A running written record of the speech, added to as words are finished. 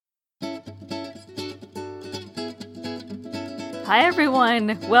Hi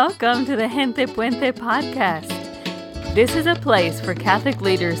everyone, welcome to the Gente Puente podcast. This is a place for Catholic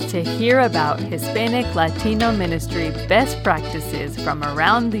leaders to hear about Hispanic Latino ministry best practices from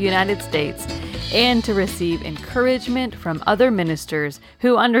around the United States and to receive encouragement from other ministers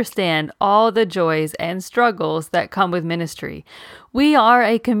who understand all the joys and struggles that come with ministry. We are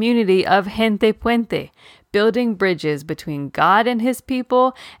a community of Gente Puente, building bridges between God and His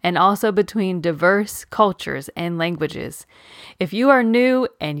people and also between diverse cultures and languages. If you are new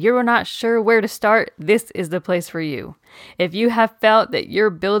and you're not sure where to start, this is the place for you. If you have felt that you're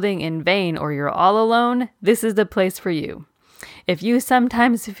building in vain or you're all alone, this is the place for you. If you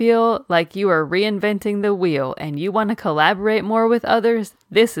sometimes feel like you are reinventing the wheel and you want to collaborate more with others,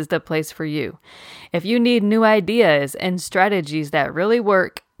 this is the place for you. If you need new ideas and strategies that really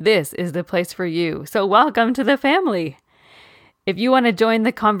work, this is the place for you. So welcome to the family. If you want to join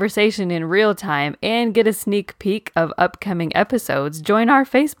the conversation in real time and get a sneak peek of upcoming episodes, join our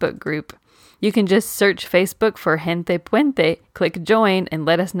Facebook group. You can just search Facebook for Gente Puente, click join, and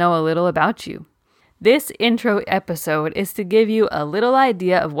let us know a little about you. This intro episode is to give you a little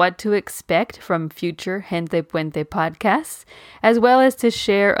idea of what to expect from future Gente Puente podcasts, as well as to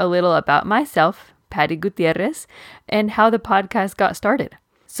share a little about myself, Patty Gutierrez, and how the podcast got started.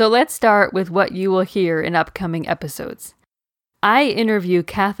 So let's start with what you will hear in upcoming episodes. I interview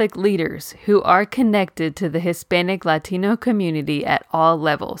Catholic leaders who are connected to the Hispanic Latino community at all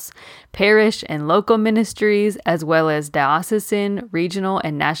levels, parish and local ministries, as well as diocesan, regional,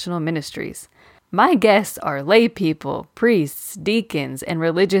 and national ministries. My guests are lay people, priests, deacons, and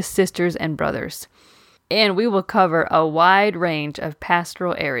religious sisters and brothers. And we will cover a wide range of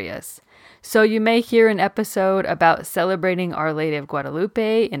pastoral areas. So you may hear an episode about celebrating Our Lady of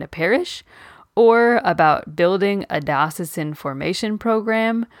Guadalupe in a parish, or about building a diocesan formation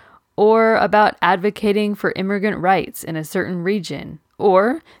program, or about advocating for immigrant rights in a certain region,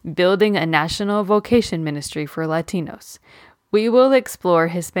 or building a national vocation ministry for Latinos. We will explore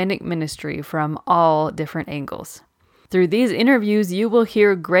Hispanic ministry from all different angles. Through these interviews, you will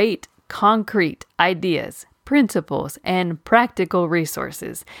hear great, concrete ideas, principles, and practical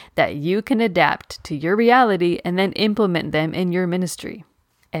resources that you can adapt to your reality and then implement them in your ministry.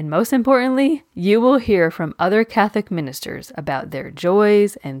 And most importantly, you will hear from other Catholic ministers about their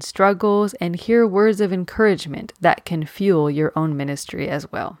joys and struggles and hear words of encouragement that can fuel your own ministry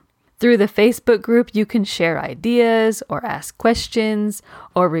as well. Through the Facebook group, you can share ideas or ask questions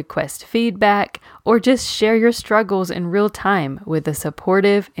or request feedback or just share your struggles in real time with a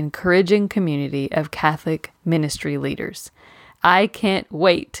supportive, encouraging community of Catholic ministry leaders. I can't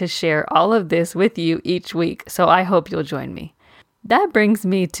wait to share all of this with you each week, so I hope you'll join me. That brings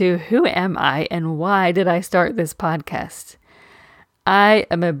me to who am I and why did I start this podcast? I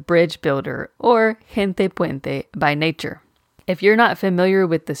am a bridge builder or Gente Puente by nature. If you're not familiar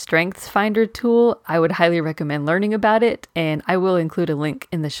with the Strengths Finder tool, I would highly recommend learning about it, and I will include a link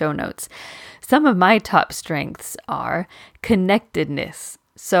in the show notes. Some of my top strengths are connectedness.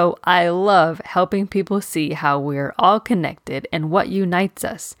 So I love helping people see how we're all connected and what unites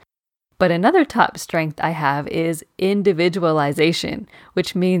us. But another top strength I have is individualization,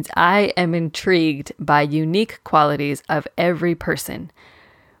 which means I am intrigued by unique qualities of every person,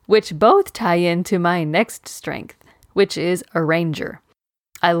 which both tie into my next strength, which is arranger.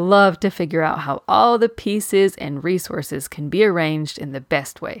 I love to figure out how all the pieces and resources can be arranged in the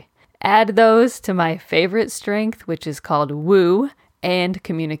best way. Add those to my favorite strength, which is called woo and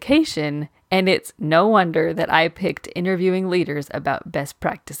communication, and it's no wonder that I picked interviewing leaders about best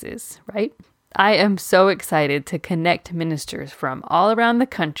practices, right? I am so excited to connect ministers from all around the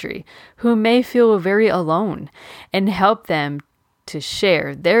country who may feel very alone and help them to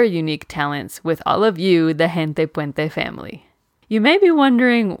share their unique talents with all of you, the Gente Puente family. You may be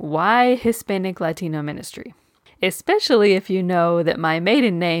wondering why Hispanic Latino ministry, especially if you know that my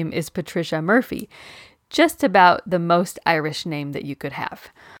maiden name is Patricia Murphy, just about the most Irish name that you could have,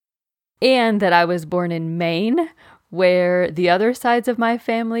 and that I was born in Maine, where the other sides of my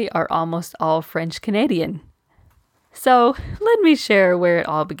family are almost all French Canadian. So let me share where it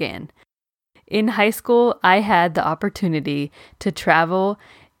all began. In high school, I had the opportunity to travel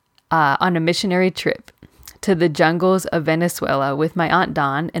on a missionary trip to the jungles of Venezuela with my Aunt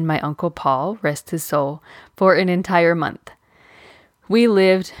Dawn and my Uncle Paul, rest his soul, for an entire month. We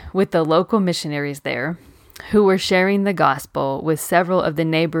lived with the local missionaries there who were sharing the gospel with several of the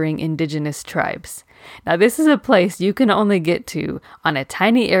neighboring indigenous tribes. Now, this is a place you can only get to on a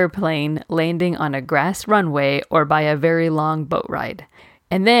tiny airplane landing on a grass runway or by a very long boat ride.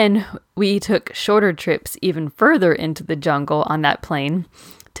 And then we took shorter trips even further into the jungle on that plane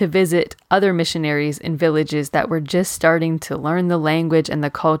to visit other missionaries in villages that were just starting to learn the language and the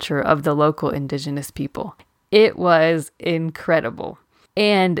culture of the local indigenous people. It was incredible.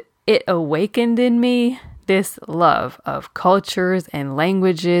 And it awakened in me this love of cultures and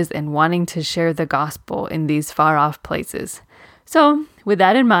languages and wanting to share the gospel in these far-off places. So, with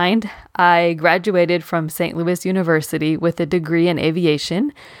that in mind, I graduated from St. Louis University with a degree in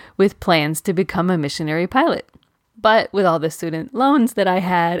aviation with plans to become a missionary pilot. But with all the student loans that I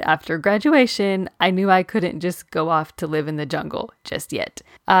had after graduation, I knew I couldn't just go off to live in the jungle just yet.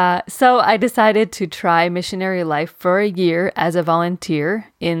 So I decided to try missionary life for a year as a volunteer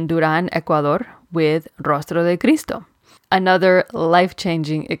in Duran, Ecuador with Rostro de Cristo. Another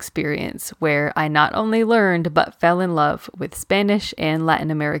life-changing experience where I not only learned but fell in love with Spanish and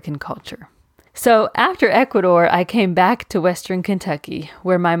Latin American culture. So after Ecuador, I came back to Western Kentucky,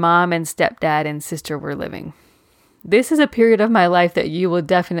 where my mom and stepdad and sister were living. This is a period of my life that you will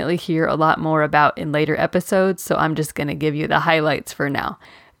definitely hear a lot more about in later episodes, so I'm just going to give you the highlights for now.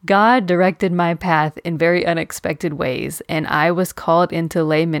 God directed my path in very unexpected ways, and I was called into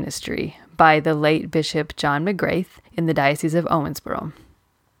lay ministry by the late Bishop John McGrath in the Diocese of Owensboro.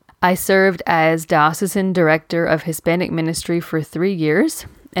 I served as Diocesan Director of Hispanic Ministry for 3 years,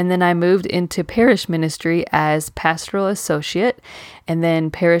 and then I moved into parish ministry as Pastoral Associate and then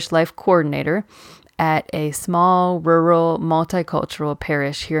Parish Life Coordinator at a small, rural, multicultural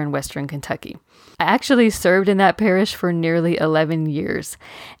parish here in Western Kentucky. I actually served in that parish for nearly 11 years,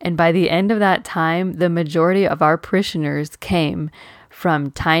 and by the end of that time, the majority of our parishioners came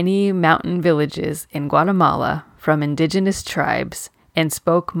from tiny mountain villages in Guatemala, from indigenous tribes, and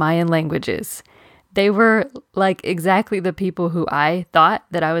spoke Mayan languages. They were like exactly the people who I thought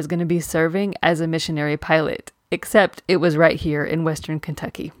that I was going to be serving as a missionary pilot, except it was right here in Western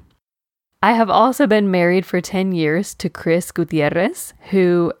Kentucky. I have also been married for 10 years to Chris Gutierrez,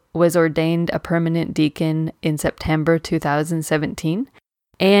 who was ordained a permanent deacon in September 2017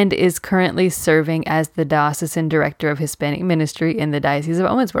 and is currently serving as the Diocesan Director of Hispanic Ministry in the Diocese of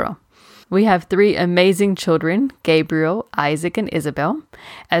Owensboro. We have 3 amazing children, Gabriel, Isaac, and Isabel,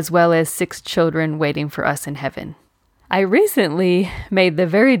 as well as 6 children waiting for us in heaven. I recently made the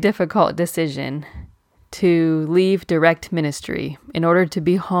very difficult decision to leave direct ministry in order to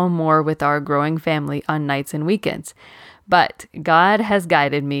be home more with our growing family on nights and weekends. But God has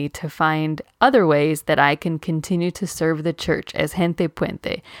guided me to find other ways that I can continue to serve the church as Gente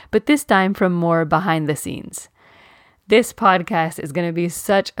Puente, but this time from more behind the scenes. This podcast is going to be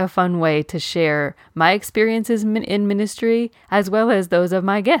such a fun way to share my experiences in ministry as well as those of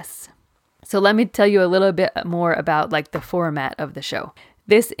my guests. So let me tell you a little bit more about the format of the show.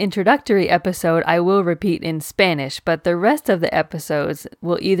 This introductory episode I will repeat in Spanish, but the rest of the episodes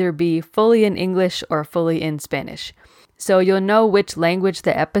will either be fully in English or fully in Spanish. So you'll know which language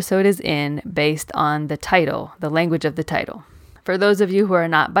the episode is in based on the title, the language of the title. For those of you who are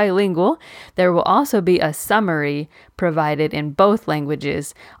not bilingual, there will also be a summary provided in both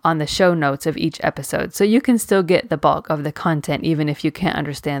languages on the show notes of each episode, so you can still get the bulk of the content even if you can't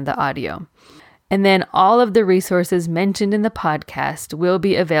understand the audio. And then all of the resources mentioned in the podcast will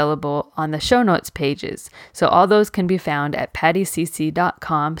be available on the show notes pages. So all those can be found at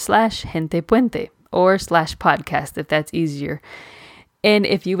pattycc.com/gentepuente or /podcast if that's easier. And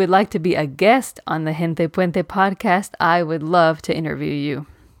if you would like to be a guest on the Gente Puente podcast, I would love to interview you.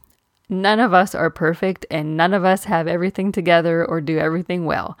 None of us are perfect and none of us have everything together or do everything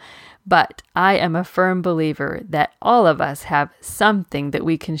well. But I am a firm believer that all of us have something that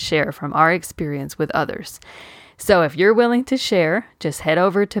we can share from our experience with others. So if you're willing to share, just head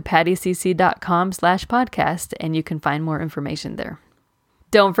over to pattycc.com/podcast and you can find more information there.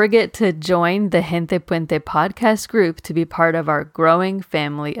 Don't forget to join the Gente Puente podcast group to be part of our growing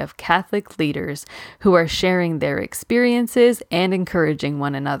family of Catholic leaders who are sharing their experiences and encouraging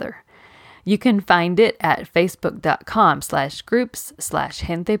one another. You can find it at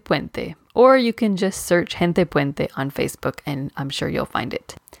facebook.com/groups/Gente Puente, or you can just search Gente Puente on Facebook and I'm sure you'll find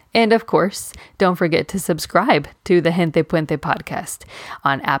it. And of course, don't forget to subscribe to the Gente Puente podcast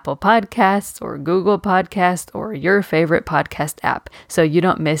on Apple Podcasts or Google Podcasts or your favorite podcast app so you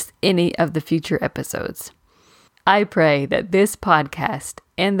don't miss any of the future episodes. I pray that this podcast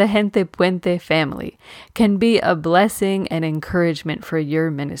and the Gente Puente family can be a blessing and encouragement for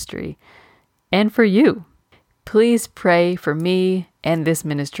your ministry and for you. Please pray for me and this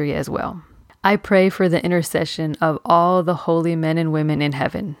ministry as well. I pray for the intercession of all the holy men and women in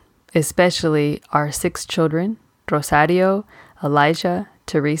heaven, especially our 6 children, Rosario, Elijah,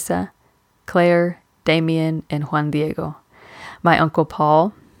 Teresa, Claire, Damien, and Juan Diego, my Uncle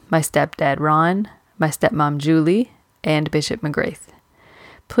Paul, my stepdad Ron, my stepmom Julie, and Bishop McGrath.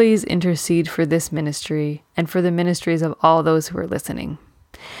 Please intercede for this ministry and for the ministries of all those who are listening.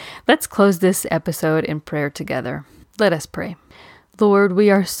 Let's close this episode in prayer together. Let us pray. Lord, we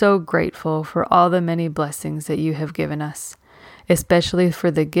are so grateful for all the many blessings that you have given us, especially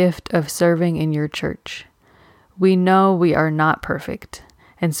for the gift of serving in your church. We know we are not perfect,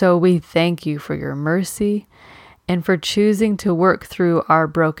 and so we thank you for your mercy and for choosing to work through our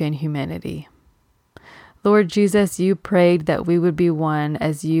broken humanity. Lord Jesus, you prayed that we would be one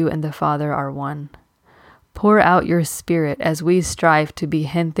as you and the Father are one. Pour out your Spirit as we strive to be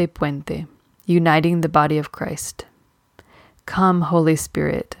Gente Puente, uniting the body of Christ. Come, Holy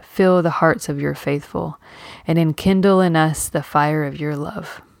Spirit, fill the hearts of your faithful, and enkindle in us the fire of your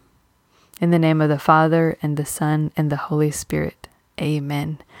love. In the name of the Father, and the Son, and the Holy Spirit.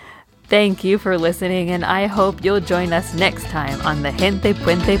 Amen. Thank you for listening, and I hope you'll join us next time on the Gente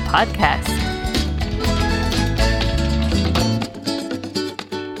Puente podcast.